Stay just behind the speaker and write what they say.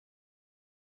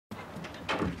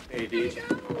Hey, Deej.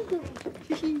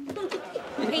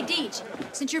 Hey, Deej,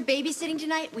 since you're babysitting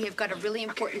tonight, we have got a really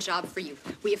important job for you.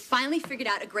 We have finally figured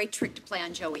out a great trick to play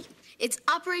on Joey. It's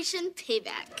Operation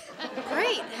Payback.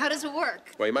 Great. How does it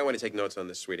work? Well, you might want to take notes on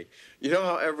this, sweetie. You know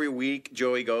how every week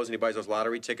Joey goes and he buys those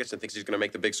lottery tickets and thinks he's going to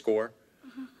make the big score?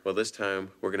 Well, this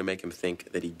time, we're going to make him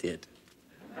think that he did.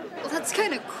 Well, that's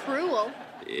kind of cruel.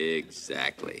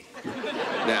 Exactly.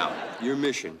 Now, your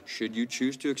mission, should you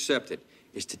choose to accept it,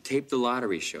 is to tape the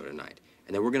lottery show tonight.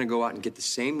 And then we're going to go out and get the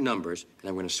same numbers, and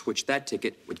I'm going to switch that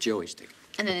ticket with Joey's ticket.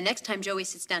 And then the next time Joey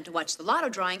sits down to watch the lotto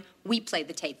drawing, we play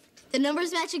the tape. The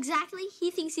numbers match exactly.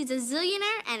 He thinks he's a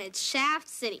zillionaire, and it's Shaft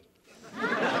City.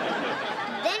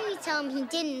 Then we tell him he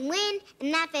didn't win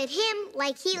and laugh at him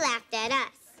like he laughed at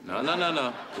us. No.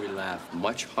 We laugh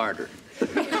much harder.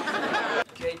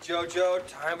 Okay, JoJo,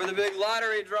 time for the big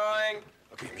lottery drawing.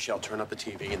 Okay, Michelle, turn up the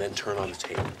TV and then turn on the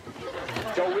tape.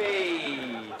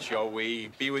 Joey,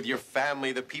 be with your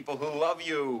family, the people who love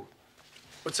you.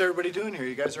 What's everybody doing here?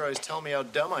 You guys are always telling me how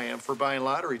dumb I am for buying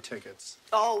lottery tickets.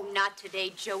 Oh, not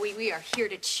today, Joey. We are here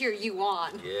to cheer you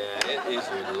on. Yeah, it is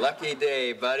your lucky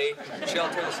day, buddy.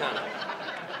 Michelle, turn the sound up.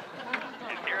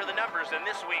 And here are the numbers in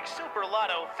this week's Super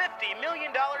Lotto $50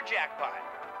 million jackpot.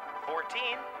 14.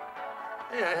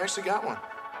 Hey, I actually got one.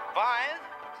 5.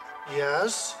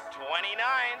 Yes. 29.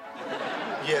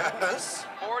 Yes.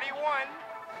 41.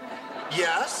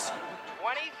 Yes.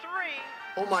 23.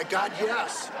 Oh, my God,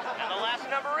 yes. And the last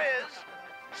number is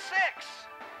 6.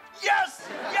 Yes!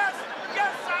 Yes!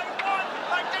 Yes, I won!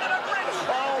 I did it, I'm rich!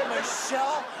 Oh,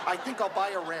 Michelle, I think I'll buy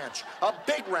a ranch. A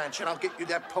big ranch, and I'll get you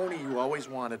that pony you always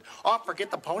wanted. Oh,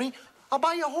 forget the pony. I'll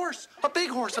buy you a horse, a big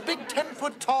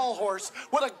 10-foot-tall horse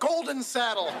with a golden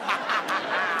saddle.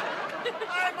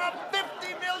 I'm a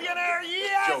 50 millionaire,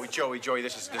 yes! Joey,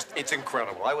 this is just, it's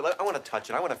incredible. I want to touch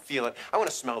it. I want to feel it. I want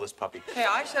to smell this puppy. Hey,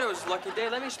 I said it was a lucky day.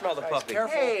 Let me smell the puppy.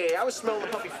 careful. Hey, I was smelling the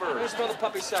puppy Let me first. smell the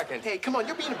puppy second. Hey, come on,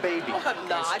 you're being a baby. Oh, I'm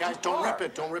not. Guys, You don't are. rip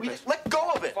it, don't rip it. Let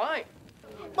go of it. Fine.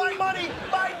 My money,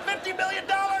 my $50 million!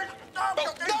 No! Give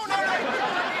it to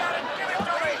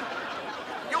me!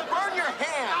 You'll burn your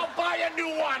hand. I'll buy a new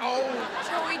one! Oh.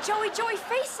 Joey,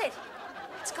 face it.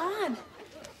 It's gone.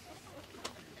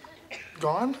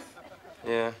 Gone?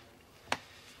 Yeah.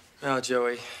 Well,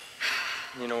 Joey,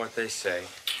 you know what they say.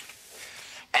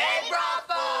 Hey,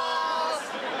 Ruffles!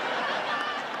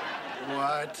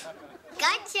 What?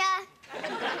 Gotcha.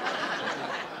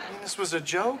 I mean, this was a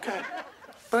joke,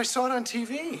 but I saw it on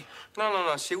TV.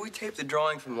 No. See, we taped the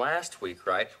drawing from last week,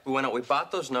 right? We went out, we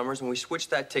bought those numbers, and we switched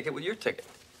that ticket with your ticket.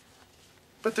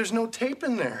 But there's no tape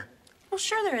in there. Well,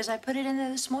 sure there is. I put it in there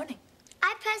this morning.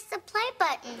 I pressed the play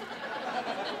button.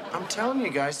 I'm telling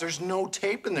you guys, there's no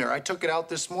tape in there. I took it out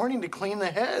this morning to clean the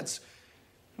heads.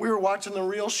 We were watching the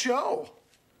real show.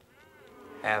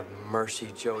 Have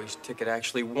mercy, Joey's ticket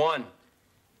actually won.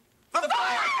 The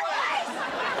fireplace!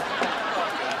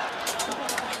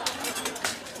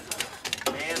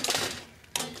 Man,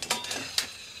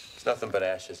 There's nothing but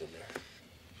ashes in there.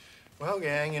 Well,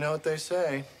 gang, you know what they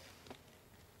say.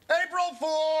 April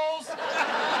Fools! What?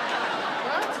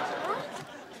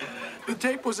 The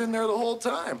tape was in there the whole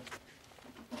time.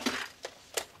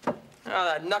 Oh,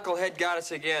 that knucklehead got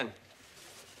us again.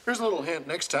 Here's a little hint.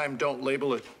 Next time, don't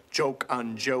label it joke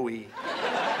on Joey.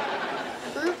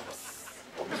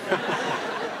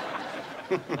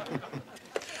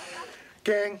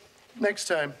 Gang, next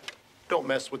time, don't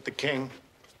mess with the king.